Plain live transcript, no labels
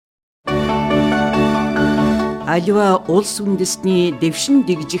Аливаа улс үндэстний дэвшин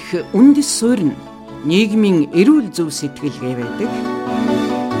дэгжих үндэс суурь нь нийгмийн эрүүл зөв сэтгэлгээ байдаг.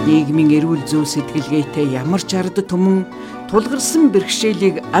 Нийгмийн эрүүл зөв сэтгэлгээтэй ямар ч ард түмэн тулгарсан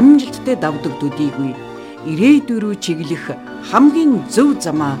бэрхшээлийг амжилттай давдаг төдийгүй ирээдүй рүү чиглэх хамгийн зөв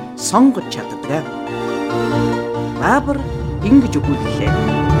замаа сонгож чаддаг. Баабар ингэж өгүүллээ.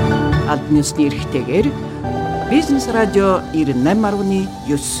 Албан ёсны эрхтэйгээр Бизнес радио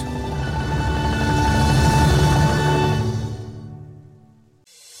 98.9.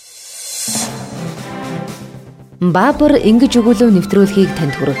 Баабар ингэж өгүүлэв нэвтрүүлгийг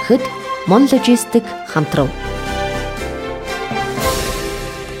танд хүргэхэд Мон Логистик хамтрав.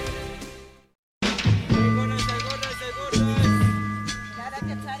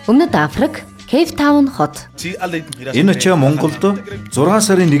 Өмнөд Африк, Кейптаун хот. Энэ очоо Монголд 6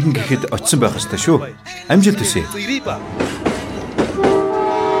 сарын 1 гэхэд очсон байх ёстой шүү. Амжилт хүсье.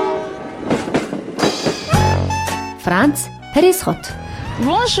 Франц, Парис хот.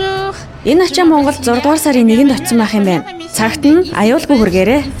 Bonjour. Энэ очоо Монголд 6 дугаар сарын 1-нд очсон байх юм байна. Цагт нь аюулгүй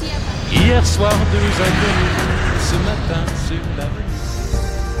хүргээрэй.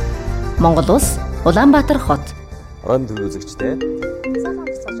 Монгол улс, Улаанбаатар хот. Орон төвийн үзэгчтэй.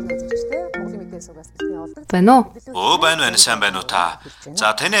 Байна уу? Байна сайн байна уу та?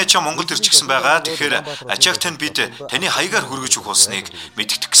 За таны ачаа Монголд ирчихсэн байгаа. Тэгэхээр ачааг тань бид таны хаягаар хүргэж өгөх болсныг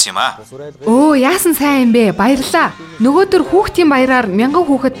мэдгдэх гэсэн юм аа. Яасан сайн юм бэ? Баярлаа. Нөгөөдөр хүүхдийн баяраар 1000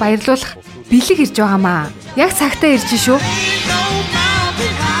 хүүхэд баярлуулах бэлэг ирж байгаамаа. Яг цагтаа ирж шүү.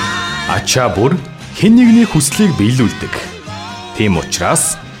 Ачаа бүр хэн нэгний хүслийг биелүүлдэг. Тийм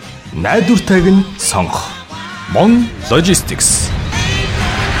учраас найдвартайг нь сонгох. Мон Logistics.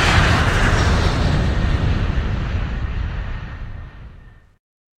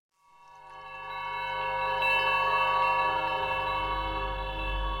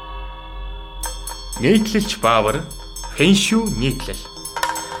 Нийтлэлч Баабар Фэн Шүй нийтлэл.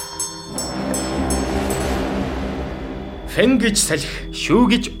 Фэн гэж салхи, Шүй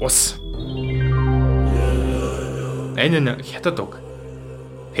гэж ус. Энэ нь хятад үг.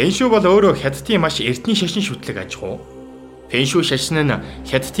 Фэн Шүй бол өөрөө хятадын маш эртний шашин шүтлэг аж ахуй. Фэн Шүй шашин нь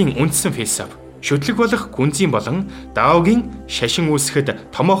хятадын үндсэн философи, шүтлэг болох гүнзгий болон даогийн шашин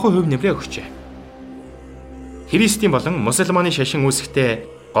үүсгэхэд томоохон хувь нэмрээ өгчээ. Христийн болон мусульманы шашин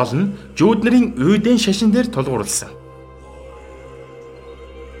үүсгэхдээ гол нь жууд нарын үйдэн шашин дээр тулгуурласан.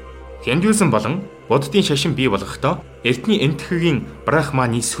 Хиндуизм болон буддын шашин бий болгохдоо эртний энтхэгийн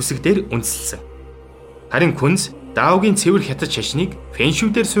брахманы сүсэг дээр үндэслэсэн. Харин күнз даогийн цэвэр хятад шашныг Фэн Шүй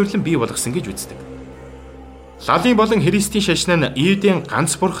дээр суйрлан бий болгосон гэж үздэг. Лалын болон христийн шашин нь ийдэн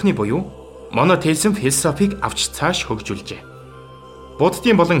ганц бурхны буюу монотеизм философиг авч цааш хөгжүүлжээ.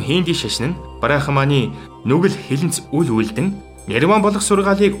 Буддын болон хиндийн шашин нь брахманы нүгэл хилэнц үл үйлдэн Нэрван болох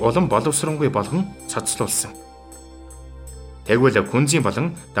сургаалыг улам боловсронгүй болгон цоцлуулсан. Тэгвэл күнзийн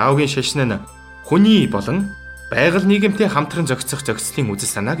болон даогийн шашин нь хүний болон байгаль нийгэмтэй хамтран зохицох зохицлын үзэл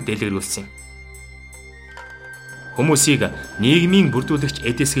санааг дэлгэрүүлсэн. Хүмүүсийг нийгмийн бүрдүүлэгч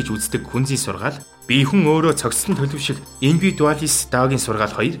эдис гэж үздэг күнзийн сургаал, биехэн өөрөө цогцлон төлөвших индивидуалист даогийн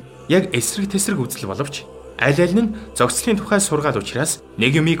сургаал хоёр яг эсрэг тэсрэг үзэл боловч аль аль нь зохицлын тухай сургаал учраас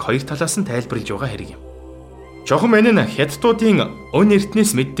нэг юмыг хоёр талаас нь тайлбарлаж байгаа хэрэг юм. Чухам энэ нь хятадуудын өн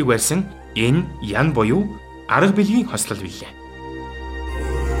эртнээс мэддэг байсан энэ ян буюу арга билгийн хослол билээ.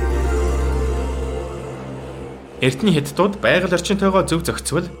 Эртний хятадууд байгаль орчинтойгоо зөв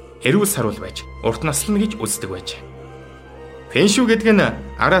зохицвол эрүүл сарвал байж урт наслана гэж үздэг байж. Фэн Шүй гэдэг нь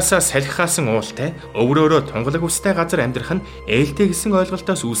араасаа салхихаасан уултай, өврөөрөө тунгалаг устай газар амьдрах нь ээлтэй гэсэн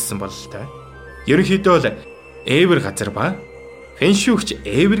ойлголтоос үүссэн бололтой. Ерөнхийдөө л эвэр газар ба Фэн Шүйгч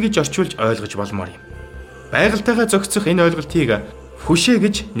эвэр гэж орчуулж ойлгож болмоор юм. Байгальтайгаа зохицох энэ ойлголтыг Фүшэ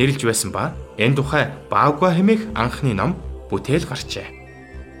гэж нэрлэж байсан ба энэ тухай Баавга хэмээх анхны ном бүтээл гарчээ.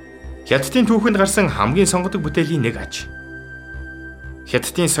 Хятадын түүхэнд гарсан хамгийн сонгодог бүтээлийн нэг аж.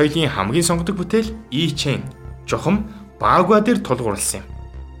 Хятадын соёлын хамгийн сонгодог бүтээл Ичэн жухам Баавга дээр тулгуурласан юм.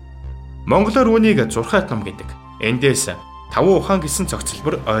 Монголоор үүнийг зурхаат ном гэдэг. Эндээс таван ухаан гэсэн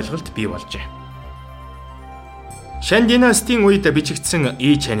цогцлбор ойлголт бий болжээ. Шан династийн үед бичигдсэн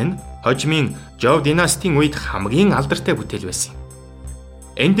Ичэн нь хожимын Жов династийн үед хамгийн алдартай бүтээл байсан.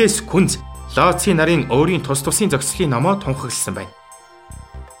 Эндээс күнз Лоци нарын өөрийн тус тусын зохицлын номоо тунхагласан байна.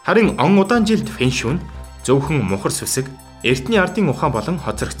 Харин он удаан жилд Фэн Шүй зөвхөн мухар сүсэг, эртний ардын ухаан болон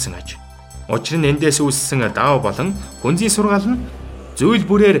хоцрогдсон аж. Учир нь эндээс үүссэн дао болон күнзийн сургаал нь зүйл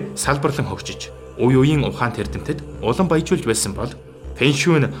бүрээр салбарлан хөгжиж, үе үеийн ухаан тэрдэмтэд улам баяжуулж байсан бол Фэн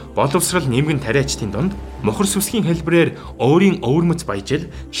Шүй нь боловсрал нэмгэн тариачдын дунд мухар сүсгийн хэлбэрээр өөрийн өвөрмөц баяжил,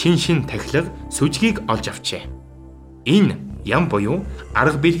 шин тахилга, сүжгийг олж авчээ. Энэ ям буюу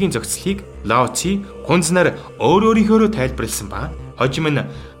арга биелгийн зохицлыг Лао Ци гунзнаар өөрийнхөөрөө тайлбарлсан ба хожим нь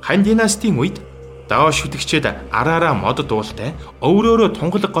Хан династийн үед Дао шүтгчэд араараа мод дуултай өөрөөрөө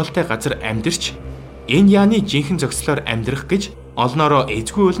тунгалаг голтой газар амьдарч энэ яаны жинхэнэ зохицлоор амьдрах гэж олноороо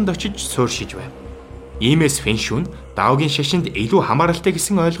эзгүй ууланд очиж сууршиж байв. Иймээс Фэн Шүй нь Даогийн шашинд илүү хамааралтай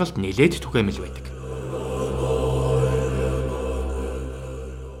гэсэн ойлголт нэлээд түгээмэл байдаг.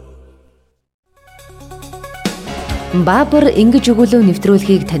 БААБАР ингэж өгүүлэв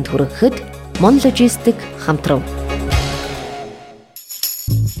нэвтрүүлгийг танд хүргэхэд Мон Логистик хамтрав.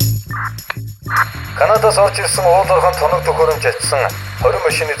 Канадаас орж ирсэн уулархан тоног төхөөрөмж ачсан 20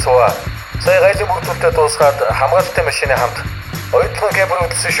 машины цуваа сая гайлын бүрдүүлэлтэд дуусгаад хамгаалалтын машины хамт ойдлогын кемпер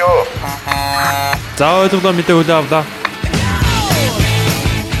хөдөлсөн шүү. За ойлголоо мэдээ хүлээ авлаа.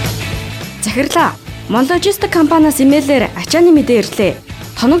 Захирлаа. Мон Логистик компаниас имэйлээр ачааны мэдээ ирлээ.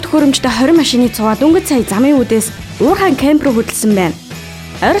 Тоног төхөөрөмжтэй 20 машины цуваа дөнгөж сая замын үдээс уурхайн кемпер хөдөлсөн байна.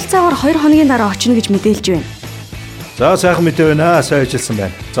 Ойролцоогоор 2 хоногийн дараа очно гэж мэдээлж байна. За сайхан мэдээ байна. Сайн ажилласан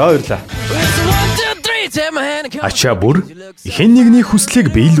байна. За баярлалаа. Ачаа бүр хэн нэгний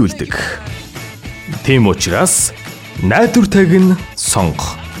хүслийг биелүүлдэг. Тийм учраас найдвартайг нь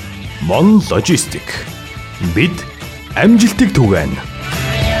сонгох. Мон Логистик. Бид амжилтыг түгээнэ.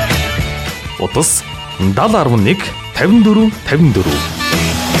 Утас 7011 54 54.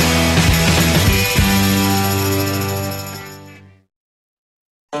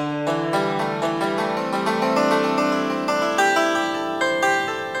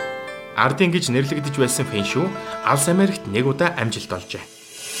 Ардын гэж нэрлэгдэж байсан Фэн Шүй Алс Америкт нэг удаа амжилт олжээ.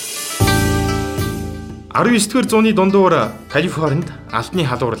 19-р зууны дундуур Калифорнид алтны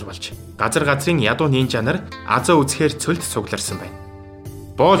халуурал болж газар газрын ядуу нинжа нар азаа үзэхээр цөлд цугларсан байна.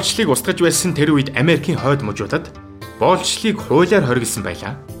 Боолчлыг устгаж байсан тэр үед Америкийн хойд мужуудад боолчлыг хуулиар хоригдсан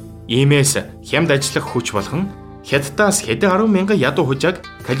байлаа. Иймээс хямд ажиллах хүч болгон Хятадаас хэдэн 10,000 ядуу хужааг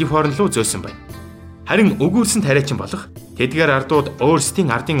Калифорни руу зөөсөн байна. Харин өгүүлсэн тариачин болох тэдгээр ардууд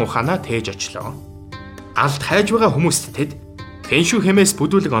өөрсдийн ардын ухаанаа тээж очлоо. Алд хайж байгаа хүмүүст тэд Фэн Шүй хэмээс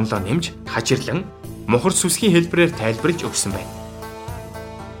бүдүүлэг онлоо нэмж хачирлан мухар сүсгийн хэлбэрээр тайлбарлаж өгсөн байна.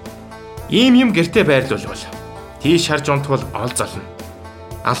 Ийм юм гэртээ байрлуулвал тийш харж унтвал ол золно.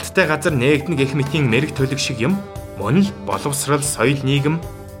 Алттай газар нээгдэн гэх мэтийн мэрэг төлөг шиг юм мөн л боловсрал, соёл, нийгэм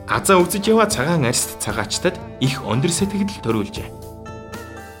азаа үзэж яваа цагаан арьст цагаачтад их өндөр сэтгэл төрүүлжээ.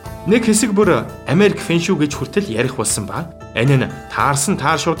 Нэг хэсэг бүр Америк Фэн Шүй гэж хүртэл ярих болсон ба энэ нь таарсан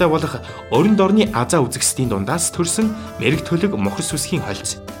тааршуудаа болох өрөнд орны азаа үзэгсдийн дундаас төрсэн мэрэг төлөг мухар сүсгийн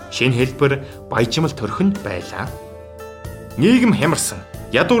холц шинэ хэлбэр баяжмал төрхөнд байлаа. Нийгэм хямарсан,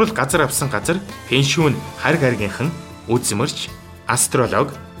 ядуурл газар авсан газар Фэн Шүй нь харг харгийнхан, үзмэрч,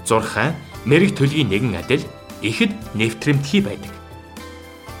 астролог, зурхай, мэрэг төлгийн нэгэн адил ихэд нэвтрэмтгий байдаг.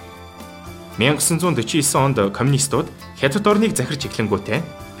 1949 онд коммунистууд Хятад орныг захирч эхлэнгүүтээ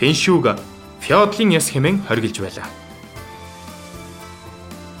Фэн Шүйг феодалын яс хэмээн хоригдж байлаа.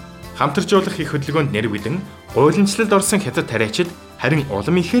 Хамтаржуулах их хөдөлгөөнд нэрвэдэн гуйланчлалд орсон Хятад тариачид харин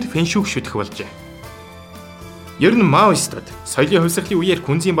улам ихээр Фэн Шүйг шүтэх болжээ. Ер нь маоистууд соёлын хувьсгалын үеэр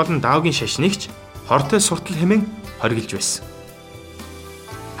күнзийн болон даогийн шашныг хортой суртал хэмээн хоригдж байсан.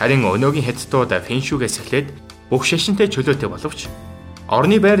 Харин өнөөгийн Хятадууд Фэн Шүйгээс эхлээд бүх шашинтай чөлөөтэй боловч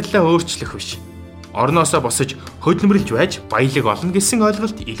орны байрлалаа өөрчлөх биш. Орноосоо босож хөдөлмөрлж байж баялаг олно гэсэн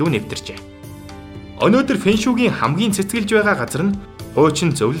ойлголт илүү нэвтэрчээ. Өнөөдөр Фэн Шүйгийн хамгийн цэцгэлж байгаа газар нь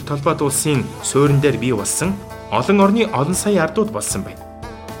хуучин зөвлөлт толгойд улсын суурин дээр бий болсон олон орны олон сая ардууд болсон байна.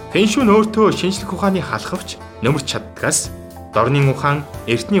 Фэн Шүй нь өөртөө шинжлэх ухааны халахвч нөмөрч чаддгаас дорны ухаан,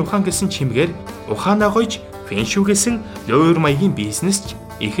 эртний ухаан гэсэн чимгээр ухаанаа гойж Фэн Шүйгээсэн луур маягийн бизнесч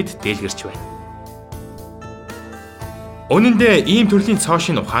ихэд дэлгэрч байна. Үнэн дээр ийм төрлийн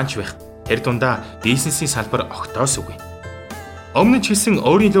цоошин ухаанч байх. Тэр дундаа бизнесийн салбар огтоос үгүй. Өмнө ч хэлсэн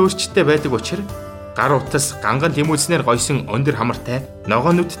өөрийн луурчтай байдаг учраас гар утас ганган лимүүзнээр гойсон өндөр хамартай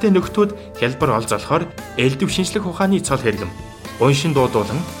ногоонуудтай нөхдүүд хялбар олзолохоор элдв шинжлэх ухааны цол хэрэгэм гуншин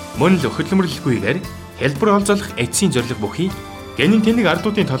дуудуулан мөн л хөдөлмөрлөлгүйгээр хялбар олзолох эцсийн зорилго бүхий гэнэн тэнэг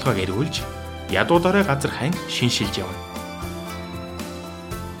ардуудын толгойг эргүүлж ядуудаараа газар хайн шиншилж явна.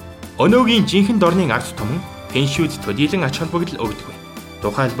 Өнөөгийн жинхэнэ дорны ард түмэн Фэн Шүйд төдийлөн ач холбогдол өгдөг.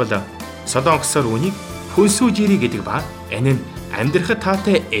 Тухайлбал Солонгосоор үнийг хүнсүү жири гэдэг ба энэ нь амьдрахад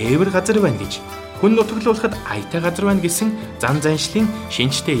таатай эвэр газар байна гэж хүн нутаглуулахад аятай газар байна гэсэн зан заншлын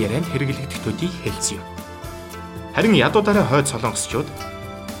шинжтэй ярианд хэрэглэгдэх төдий хэлсэн юм. Харин ядуудаараа хойд солонгосчууд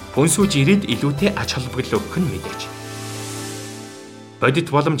хүнсүү жирид илүүтэй ач холбогдол өгөх нь мэдээж. Бодит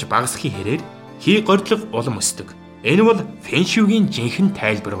боломж багасхын хэрээр хий гордлого улам өсдөг. Энэ бол Фэн Шүйгийн жинхэнэ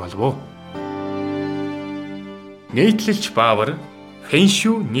тайлбар болов уу? Нийтлэлч БААБАР Фэн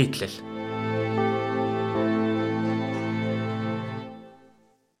Шүй нийтлэл.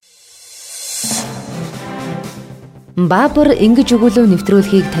 БААБАР ингэж өгүүлэв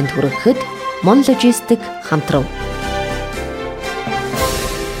нэвтрүүлгийг танд хүргэхэд Мон Логистик хамтрав.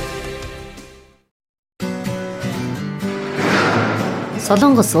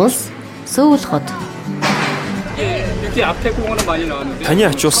 Солонгос улс Сөүл хот. Таны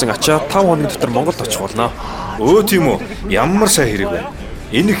ачуулсан ачаа 5 хоногийн дотор Монголд очих болно. Өө тийм үү? Ямар сайн хэрэг вэ?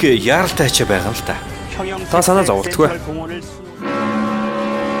 Энэ их яаралтай ачаа байгаа юм л та. Та санаа зовлтгүй.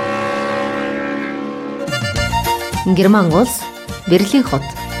 Герман улс Берлин хот.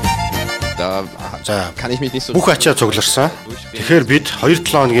 За бүх ачаа цугларсан. Тэгэхээр бид 2-7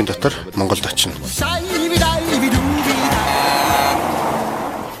 хоногийн дотор Монголд очино.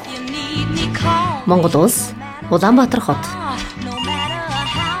 Монгол улс Улаанбаатар хот.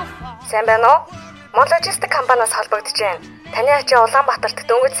 Сайн байна уу? Мон Логистик компаниас холбогдож байна. Таны ачаа Улаанбаатарт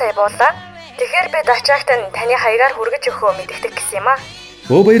дөнгөж сая буулаа. Тэгэхээр бид ачаагт нь таны хаягаар хүргэж өгөхөө мэддэг гэсэн юм аа.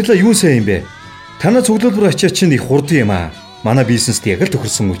 Өө баярлалаа, юу сайн юм бэ? Танай цуглуулбар ачаа чинь их хурдан юм аа. Манай бизнест яг л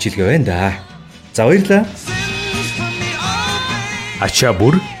тохирсон үйлчилгээ байна да. За баярлалаа. Ачаа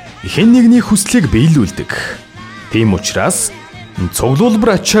бүр хэн нэгний хүслийг биелүүлдэг. Тийм учраас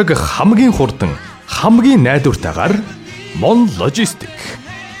цуглуулбар ачааг хамгийн хурдан, хамгийн найдвартайгаар Мон Логистик.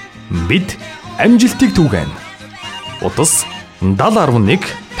 Бид амжилтыг түгээнэ. Утас 7011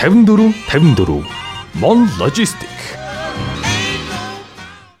 54 54 Мон Логистик.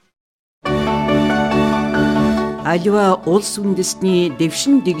 Аливаа улс үндэстний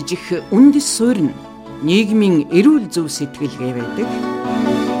дэвшин дэгжих үндэс суурь нь нийгмийн эрүүл зөв сэтгэлгээ байдаг.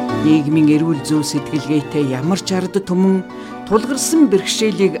 Нийгмийн эрүүл зөв сэтгэлгээтэй ямар ч ард түмэн тулгарсан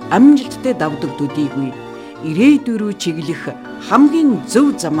бэрхшээлийг амжилттай давдаг төдийгүй ирээдүйн рүү чиглэх хамгийн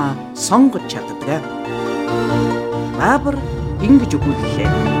зөв замаа сонгож чаддаг. БААБАР ингэж өгүүллээ.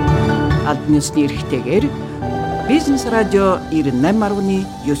 Албан ёсны эрхтэйгээр Бизнес радио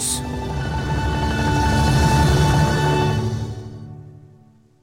 98.9